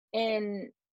in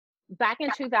back in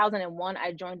 2001,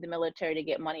 I joined the military to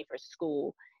get money for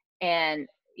school. And,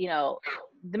 you know,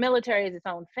 the military is its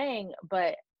own thing,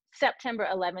 but September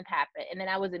 11th happened. And then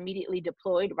I was immediately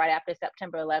deployed right after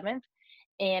September 11th.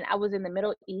 And I was in the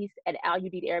Middle East at Al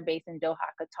Udeid Air Base in Doha,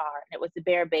 Qatar. And it was the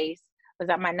Bear Base. It was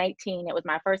at my 19. It was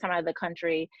my first time out of the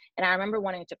country. And I remember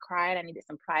wanting to cry and I needed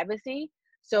some privacy.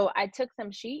 So I took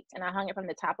some sheets and I hung it from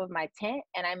the top of my tent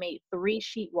and I made 3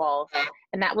 sheet walls.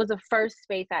 And that was the first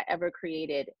space I ever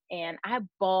created. And I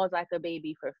bawled like a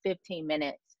baby for 15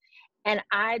 minutes. And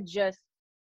I just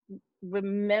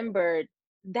remembered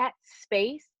that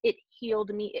space. It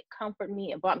healed me, it comforted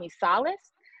me, it brought me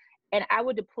solace. And I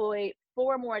would deploy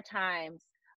 4 more times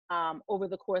over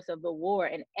the course of the war.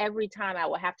 And every time I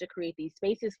would have to create these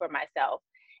spaces for myself.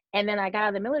 And then I got out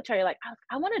of the military, like,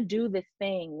 I want to do this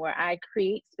thing where I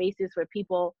create spaces for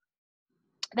people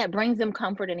that brings them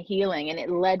comfort and healing. And it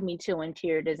led me to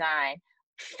interior design.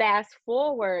 Fast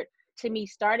forward to me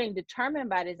starting Determined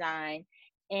by Design.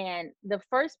 And the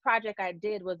first project I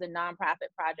did was a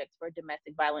nonprofit project for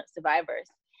domestic violence survivors.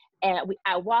 And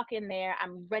I walk in there,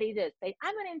 I'm ready to say,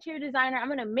 I'm an interior designer, I'm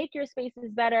gonna make your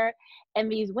spaces better. And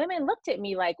these women looked at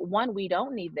me like, one, we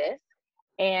don't need this.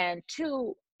 And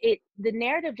two, the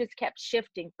narrative just kept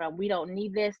shifting from we don't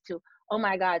need this to, oh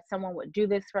my God, someone would do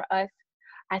this for us.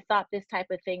 I thought this type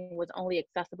of thing was only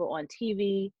accessible on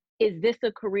TV. Is this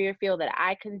a career field that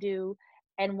I can do?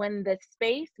 And when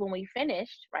we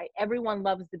finished, right, everyone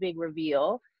loves the big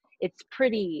reveal. It's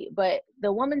pretty, but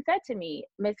the woman said to me,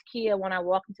 Miss Kia, when I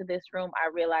walked into this room, I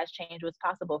realized change was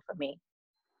possible for me.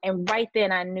 And right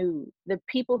then I knew the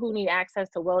people who need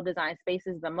access to well-designed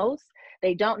spaces the most,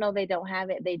 they don't know they don't have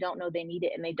it, they don't know they need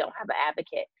it, and they don't have an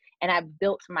advocate. And I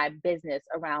built my business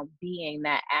around being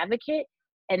that advocate.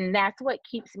 And that's what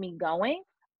keeps me going.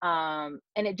 And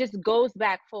it just goes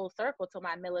back full circle to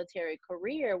my military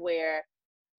career where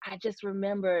I just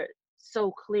remember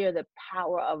so clear the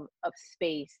power of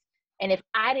space. And if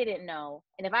I didn't know,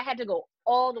 and if I had to go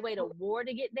all the way to war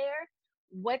to get there,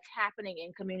 what's happening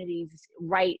in communities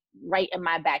right in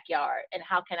my backyard, and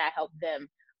how can I help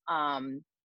them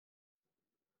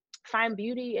find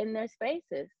beauty in their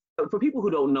spaces? For people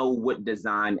who don't know what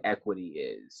design equity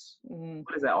is,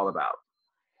 what is that all about?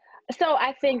 So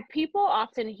I think people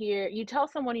often hear, you tell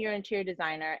someone you're an interior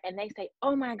designer and they say,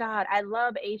 oh my God, I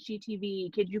love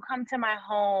HGTV. Could you come to my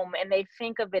home? And they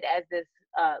think of it as this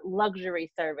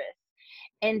luxury service.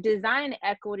 And design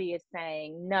equity is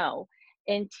saying, no,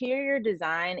 interior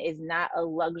design is not a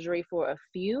luxury for a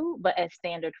few, but a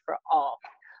standard for all.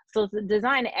 So the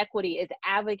design equity is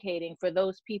advocating for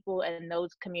those people and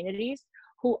those communities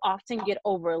who often get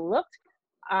overlooked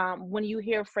when you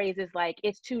hear phrases like,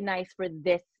 it's too nice for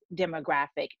this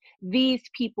demographic. These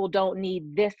people don't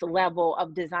need this level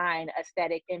of design,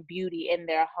 aesthetic, and beauty in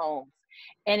their homes.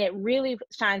 And it really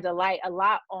shines a light a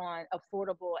lot on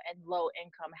affordable and low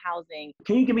income housing.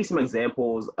 Can you give me some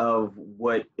examples of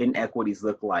what inequities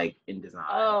look like in design?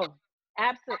 Oh,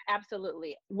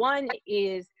 absolutely. One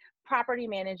is property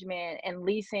management and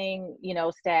leasing,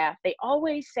 staff. They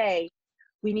always say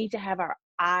we need to have our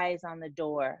eyes on the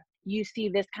door. You see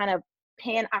this kind of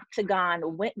pan-octagon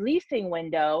leasing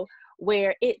window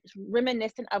where it's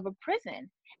reminiscent of a prison.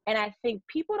 And I think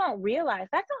people don't realize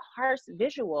that's a harsh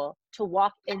visual to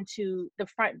walk into the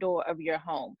front door of your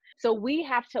home. So we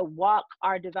have to walk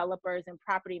our developers and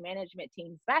property management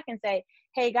teams back and say,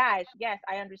 hey guys, yes,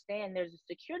 I understand there's a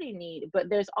security need, but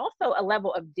there's also a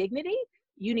level of dignity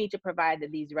you need to provide to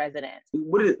these residents.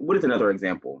 What is another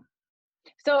example?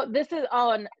 So this is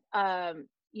on,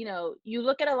 you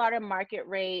look at a lot of market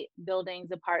rate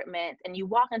buildings, apartments, and you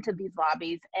walk into these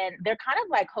lobbies and they're kind of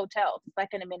like hotels. It's like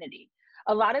an amenity.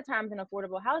 A lot of times in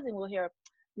affordable housing, we'll hear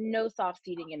no soft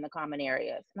seating in the common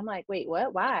areas. And I'm like, wait,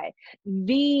 what? Why?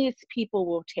 These people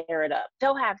will tear it up.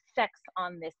 They'll have sex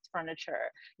on this furniture.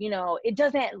 It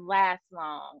doesn't last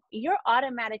long. You're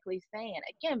automatically saying,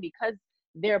 again, because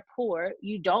they're poor,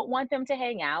 you don't want them to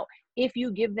hang out. If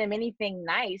you give them anything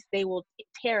nice, they will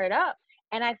tear it up.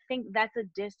 And I think that's a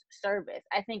disservice.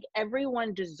 I think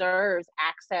everyone deserves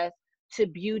access to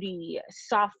beauty,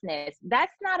 softness.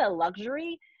 That's not a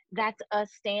luxury, that's a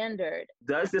standard.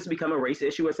 Does this become a race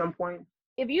issue at some point?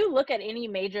 If you look at any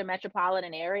major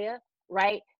metropolitan area,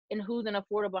 right, and who's in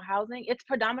affordable housing, it's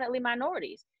predominantly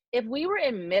minorities. If we were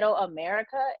in middle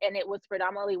America and it was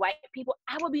predominantly white people,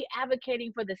 I would be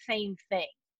advocating for the same thing,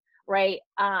 right?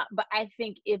 But I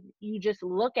think if you just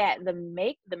look at the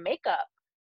makeup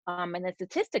and the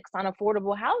statistics on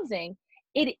affordable housing,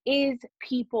 it is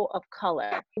people of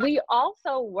color. We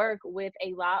also work with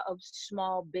a lot of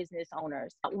small business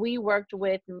owners. We worked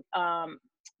with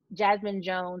Jasmine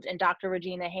Jones and Dr.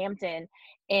 Regina Hampton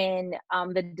in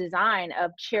the design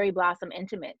of Cherry Blossom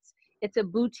Intimates. It's a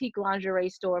boutique lingerie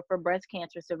store for breast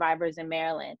cancer survivors in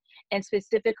Maryland, and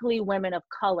specifically women of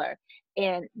color.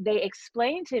 And they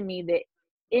explained to me the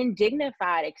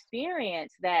indignified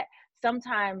experience that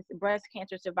sometimes breast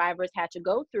cancer survivors had to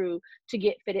go through to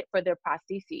get fitted for their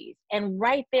prostheses. And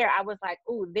right there, I was like,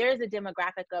 oh, there's a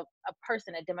demographic of a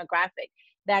person, a demographic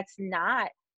that's not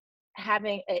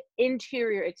having an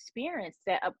interior experience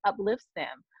that uplifts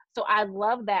them. So I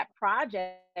love that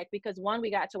project because one, we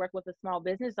got to work with a small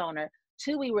business owner.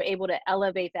 Two, we were able to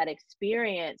elevate that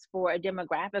experience for a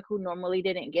demographic who normally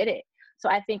didn't get it. So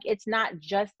I think it's not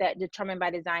just that Determined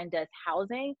by Design does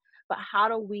housing, but how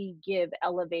do we give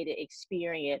elevated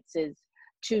experiences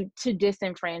to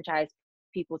disenfranchised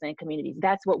peoples and communities?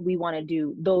 That's what we want to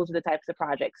do. Those are the types of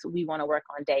projects we want to work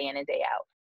on day in and day out.